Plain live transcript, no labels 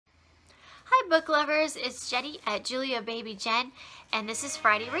Hi book lovers, it's Jenny at Julia Baby Jen, and this is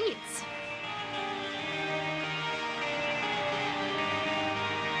Friday Reads.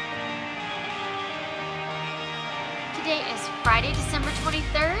 Today is Friday, December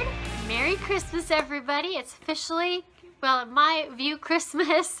 23rd. Merry Christmas everybody. It's officially, well, in my view,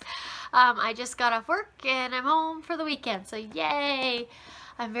 Christmas. I just got off work and I'm home for the weekend, so yay!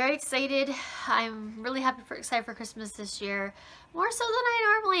 I'm very excited. I'm really excited for Christmas this year. More so than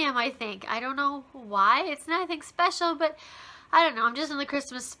I normally am, I think. I don't know why. It's not anything special, but I don't know. I'm just in the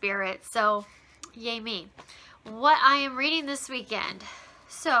Christmas spirit, so yay me. What I am reading this weekend.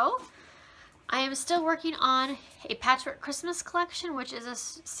 So, I am still working on a Patchwork Christmas collection, which is a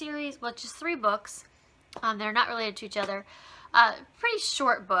series, well, just 3 books. They're not related to each other. Pretty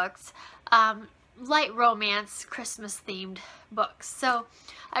short books. Light romance, Christmas themed books. So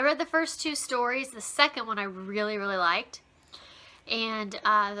I read the first 2 stories. The second one I really liked. And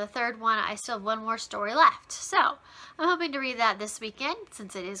the third one, I still have 1 more story left. So I'm hoping to read that this weekend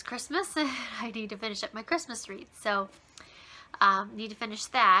since it is Christmas. I need to finish up my Christmas read. So need to finish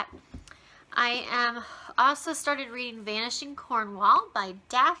that. I am also started reading Vanishing Cornwall by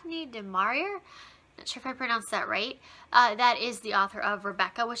Daphne du Maurier. Not sure if I pronounced that right. That is the author of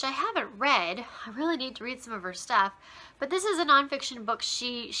Rebecca, which I haven't read. I really need to read some of her stuff. But this is a nonfiction book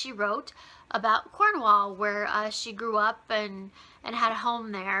she wrote about Cornwall, where she grew up and had a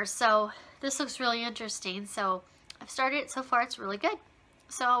home there. So this looks really interesting. So I've started it so far. It's really good.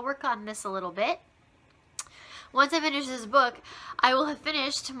 So I'll work on this a little bit. Once I finish this book, I will have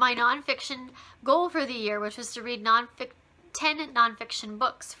finished my nonfiction goal for the year, which was to read 10 nonfiction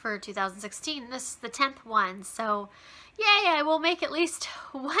books for 2016. This is the 10th one, so yay, I will make at least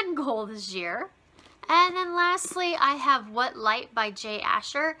 1 goal this year. And then lastly, I have What Light by Jay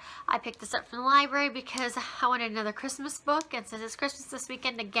Asher. I picked this up from the library because I wanted another Christmas book, and since it's Christmas this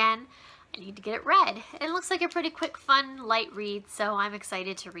weekend again, I need to get it read. It looks like a pretty quick, fun, light read, so I'm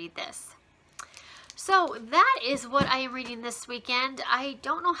excited to read this. So that is what I am reading this weekend. I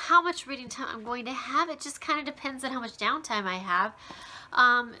don't know how much reading time I'm going to have. It just kind of depends on how much downtime I have.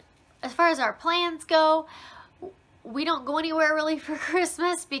 As far as our plans go, we don't go anywhere really for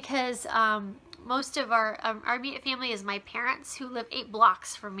Christmas because most of our immediate family is my parents, who live 8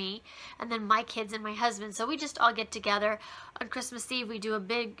 blocks from me, and then my kids and my husband. So we just all get together on Christmas Eve. We do a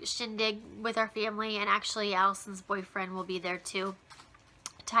big shindig with our family, and actually Allison's boyfriend will be there too,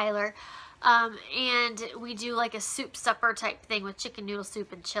 Tyler. And we do like a soup supper type thing with chicken noodle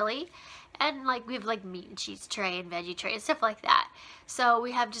soup and chili, and like we have like meat and cheese tray and veggie tray and stuff like that. So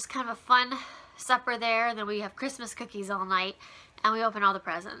we have just kind of a fun supper there, and then we have Christmas cookies all night, and we open all the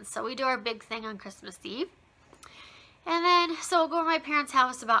presents. So we do our big thing on Christmas Eve. And then, so we'll go to my parents'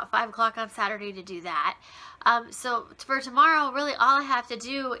 house about 5 o'clock on Saturday to do that. So for tomorrow, really all I have to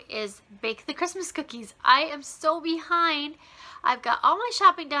do is bake the Christmas cookies. I am so behind. I've got all my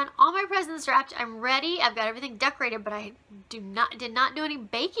shopping done, all my presents wrapped, I'm ready, I've got everything decorated, but I did not do any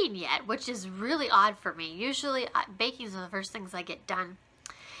baking yet, which is really odd for me. Usually baking is one of the first things I get done,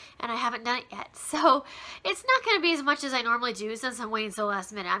 and I haven't done it yet. So it's not going to be as much as I normally do since I'm waiting so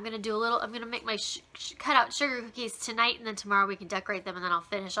last minute. I'm going to do I'm going to make my cut out sugar cookies tonight, and then tomorrow we can decorate them, and then I'll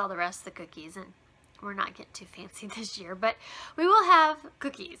finish all the rest of the cookies. And we're not getting too fancy this year, but we will have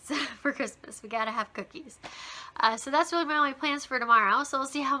cookies for Christmas. We gotta have cookies. So that's really my only plans for tomorrow. So we'll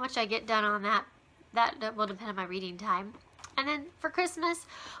see how much I get done on that. That will depend on my reading time. And then for Christmas,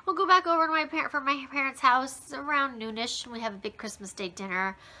 we'll go back over to my parents' house around noonish. We have a big Christmas Day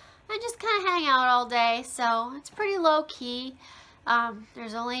dinner and just kind of hang out all day. So it's pretty low key.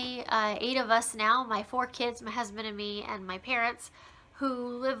 There's only 8 of us now. My 4 kids, my husband and me, and my parents, who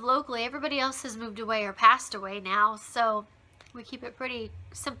live locally. Everybody else has moved away or passed away now, so we keep it pretty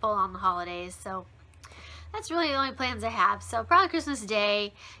simple on the holidays. So that's really the only plans I have. So probably Christmas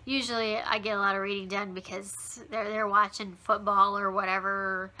Day, usually I get a lot of reading done because they're watching football or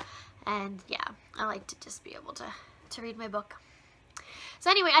whatever, and yeah, I like to just be able to read my book.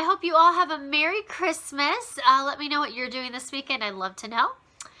 So anyway, I hope you all have a Merry Christmas. Let me know what you're doing this weekend. I'd love to know.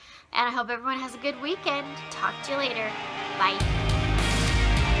 And I hope everyone has a good weekend. Talk to you later. Bye.